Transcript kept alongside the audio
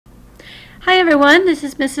Hi everyone, this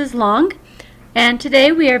is Mrs. Long, and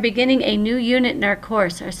today we are beginning a new unit in our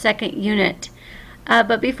course, our second unit.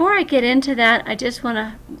 But before I get into that, I just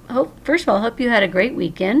want to first of all, hope you had a great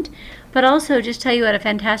weekend, but also just tell you what a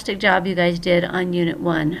fantastic job you guys did on Unit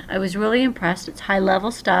 1. I was really impressed. It's high-level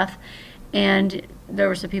stuff, and there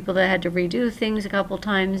were some people that had to redo things a couple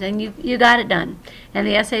times, and you got it done. And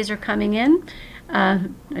the essays are coming in. I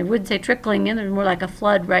wouldn't say trickling in, they're more like a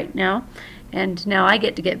flood right now, and now I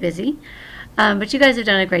get to get busy. But you guys have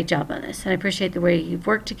done a great job on this, and I appreciate the way you've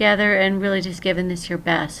worked together and really just given this your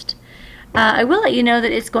best. I will let you know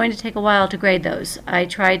that it's going to take a while to grade those. I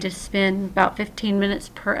tried to spend about 15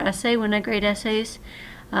 minutes per essay when I grade essays.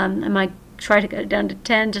 I might try to get it down to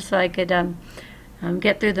 10 just so I could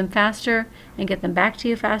get through them faster and get them back to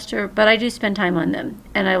you faster, but I do spend time on them,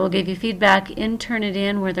 and I will give you feedback in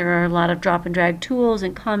Turnitin where there are a lot of drop and drag tools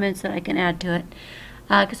and comments that I can add to it,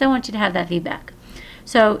 because I want you to have that feedback.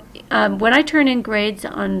 So when I turn in grades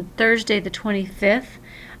on Thursday the 25th,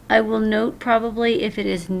 I will note probably if it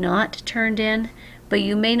is not turned in, but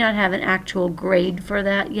you may not have an actual grade for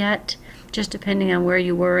that yet, just depending on where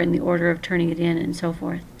you were in the order of turning it in and so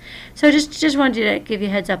forth. So just wanted to give you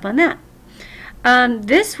a heads up on that.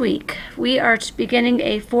 This week we are beginning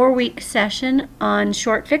a 4-week session on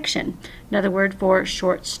short fiction, another word for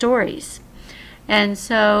short stories. And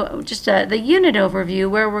so just the unit overview,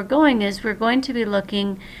 where we're going is we're going to be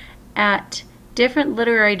looking at different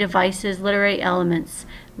literary devices, literary elements,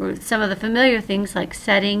 some of the familiar things like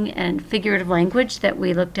setting and figurative language that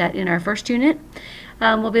we looked at in our first unit.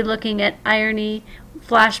 We'll be looking at irony,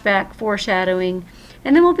 flashback, foreshadowing,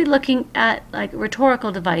 and then we'll be looking at like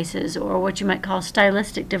rhetorical devices, or what you might call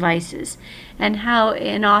stylistic devices, and how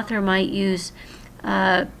an author might use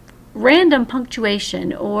random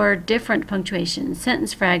punctuation or different punctuation,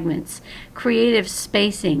 sentence fragments, creative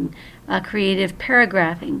spacing, creative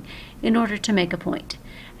paragraphing in order to make a point.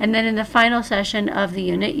 And then in the final session of the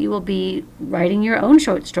unit, you will be writing your own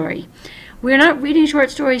short story. We're not reading short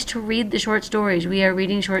stories to read the short stories. We are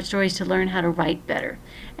reading short stories to learn how to write better.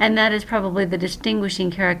 And that is probably the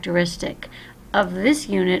distinguishing characteristic of this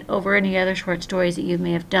unit over any other short stories that you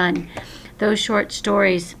may have done. Those short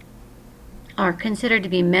stories are considered to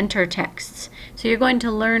be mentor texts. So you're going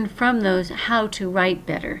to learn from those how to write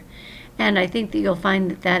better. And I think that you'll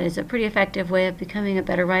find that that is a pretty effective way of becoming a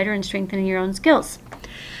better writer and strengthening your own skills.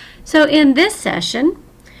 So in this session,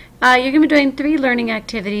 you're going to be doing 3 learning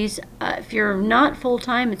activities. If you're not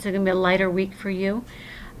full-time, it's going to be a lighter week for you.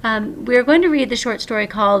 We're going to read the short story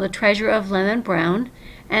called The Treasure of Lemon Brown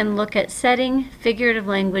and look at setting, figurative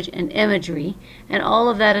language, and imagery. And all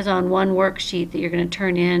of that is on one worksheet that you're going to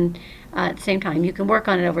turn in at the same time. You can work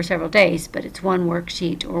on it over several days, but it's one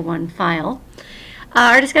worksheet or one file.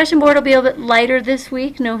 Our discussion board will be a bit lighter this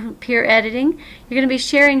week, no peer editing. You're going to be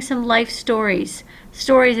sharing some life stories,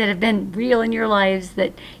 stories that have been real in your lives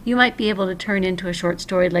that you might be able to turn into a short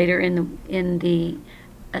story later in the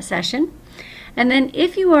session. And then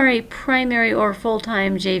if you are a primary or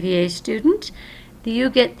full-time JVA student, you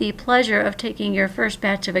get the pleasure of taking your first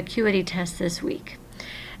batch of acuity tests this week.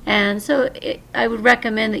 And so I would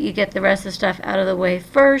recommend that you get the rest of the stuff out of the way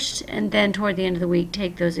first, and then toward the end of the week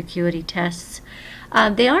take those acuity tests.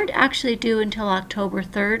 They aren't actually due until October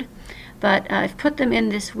 3rd, but I've put them in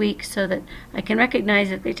this week so that I can recognize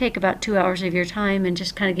that they take about 2 hours of your time and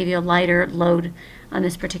just kind of give you a lighter load on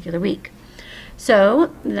this particular week.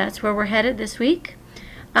 So that's where we're headed this week.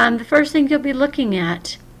 The first thing you'll be looking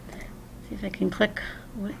at, see if I can click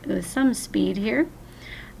with some speed here.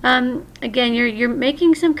 Again, you're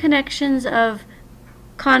making some connections of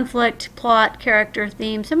conflict, plot, character,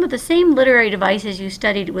 theme, some of the same literary devices you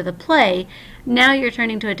studied with a play. Now you're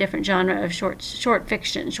turning to a different genre of short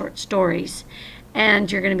fiction, short stories,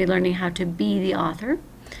 and you're going to be learning how to be the author.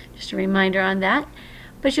 Just a reminder on that.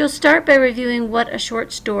 But you'll start by reviewing what a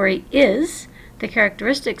short story is, the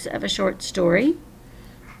characteristics of a short story,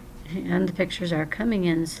 and the pictures are coming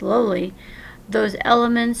in slowly, those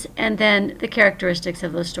elements, and then the characteristics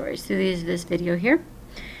of those stories through this video here.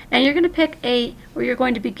 And you're going to pick you're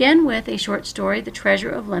going to begin with a short story, The Treasure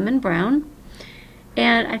of Lemon Brown.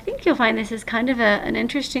 And I think you'll find this is kind of an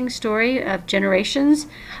interesting story of generations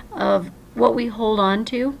of what we hold on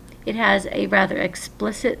to. It has a rather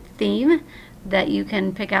explicit theme that you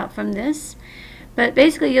can pick out from this. But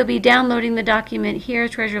basically you'll be downloading the document here,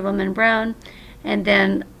 Treasure of Lemon Brown, and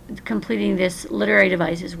then completing this literary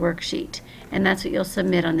devices worksheet. And that's what you'll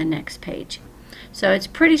submit on the next page. So it's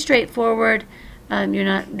pretty straightforward. You're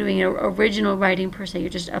not doing original writing per se, you're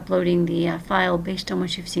just uploading the file based on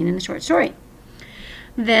what you've seen in the short story.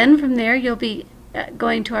 Then from there you'll be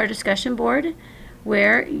going to our discussion board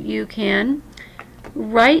where you can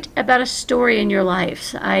Write about a story in your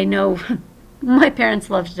lives. I know my parents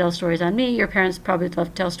love to tell stories on me. Your parents probably love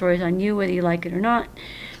to tell stories on you, whether you like it or not.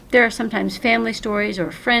 There are sometimes family stories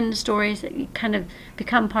or friend stories that kind of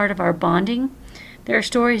become part of our bonding. There are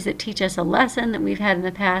stories that teach us a lesson that we've had in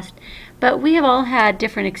the past, but we have all had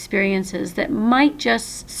different experiences that might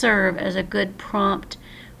just serve as a good prompt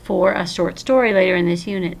for a short story later in this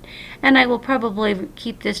unit. And I will probably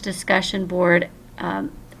keep this discussion board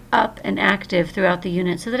up and active throughout the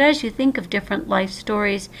unit so that as you think of different life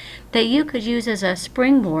stories that you could use as a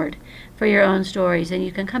springboard for your own stories, and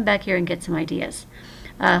you can come back here and get some ideas.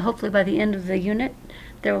 Hopefully by the end of the unit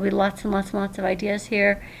there will be lots and lots and lots of ideas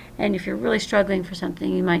here, and if you're really struggling for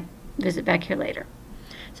something, you might visit back here later.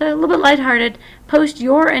 So a little bit lighthearted, post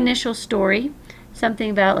your initial story,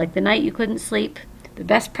 something about like the night you couldn't sleep, the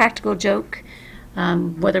best practical joke,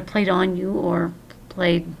 whether played on you or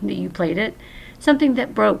you played it, something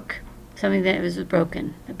that broke, something that was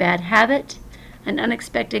broken, a bad habit, an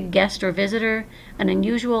unexpected guest or visitor, an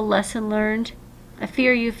unusual lesson learned, a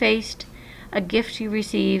fear you faced, a gift you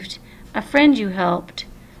received, a friend you helped,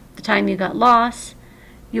 the time you got lost,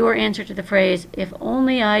 your answer to the phrase, if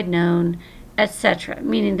only I'd known, etc.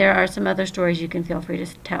 Meaning there are some other stories you can feel free to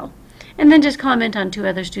tell. And then just comment on 2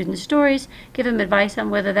 other students' stories, give them advice on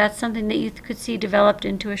whether that's something that you could see developed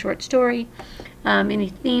into a short story, any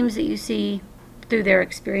themes that you see through their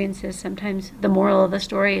experiences. Sometimes the moral of the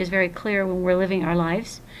story is very clear when we're living our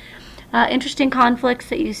lives. Interesting conflicts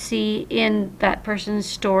that you see in that person's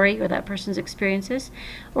story or that person's experiences,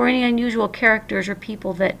 or any unusual characters or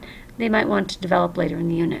people that they might want to develop later in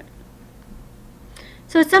the unit.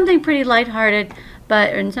 So it's something pretty lighthearted,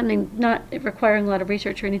 and something not requiring a lot of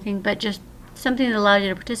research or anything, but just something that allows you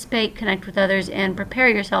to participate, connect with others, and prepare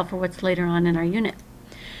yourself for what's later on in our unit.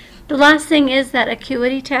 The last thing is that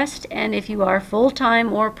acuity test, and if you are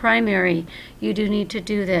full-time or primary, you do need to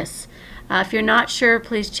do this. If you're not sure,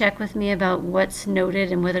 please check with me about what's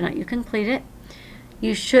noted and whether or not you complete it.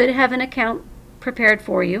 You should have an account prepared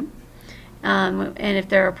for you, and if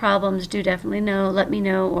there are problems, do definitely let me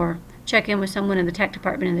know, or check in with someone in the tech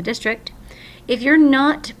department in the district. If you're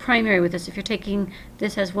not primary with this, if you're taking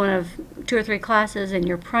this as one of 2 or 3 classes and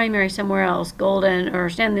you're primary somewhere else, Golden or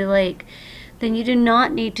Stanley Lake, then you do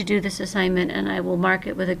not need to do this assignment, and I will mark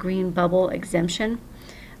it with a green bubble exemption,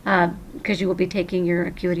 because you will be taking your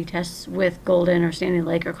acuity tests with Golden or Stanley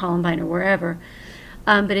Lake or Columbine or wherever.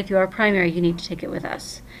 But if you are primary, you need to take it with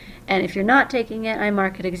us. And if you're not taking it, I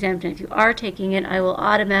mark it exempt. And if you are taking it, I will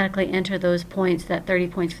automatically enter those points, that 30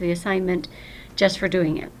 points for the assignment, just for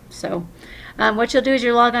doing it. So what you'll do is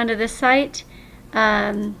you'll log onto this site,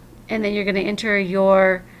 and then you're going to enter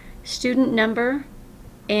your student number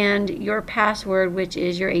and your password, which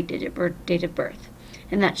is your 8-digit date of birth.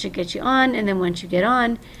 And that should get you on, and then once you get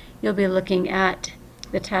on, you'll be looking at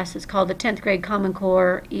the test. It's called the 10th grade Common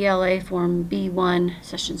Core ELA Form B1,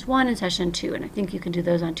 Sessions 1 and Session 2, and I think you can do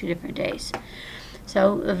those on 2 different days.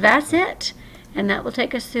 So that's it, and that will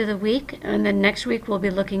take us through the week, and then next week we'll be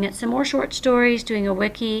looking at some more short stories, doing a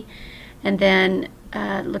wiki, and then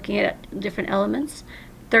looking at different elements.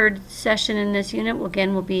 Third session in this unit,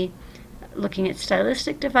 we'll be looking at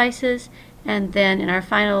stylistic devices, and then in our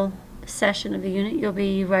final session of the unit, you'll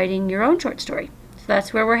be writing your own short story. So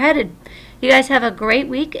that's where we're headed. You guys have a great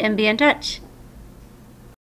week and be in touch.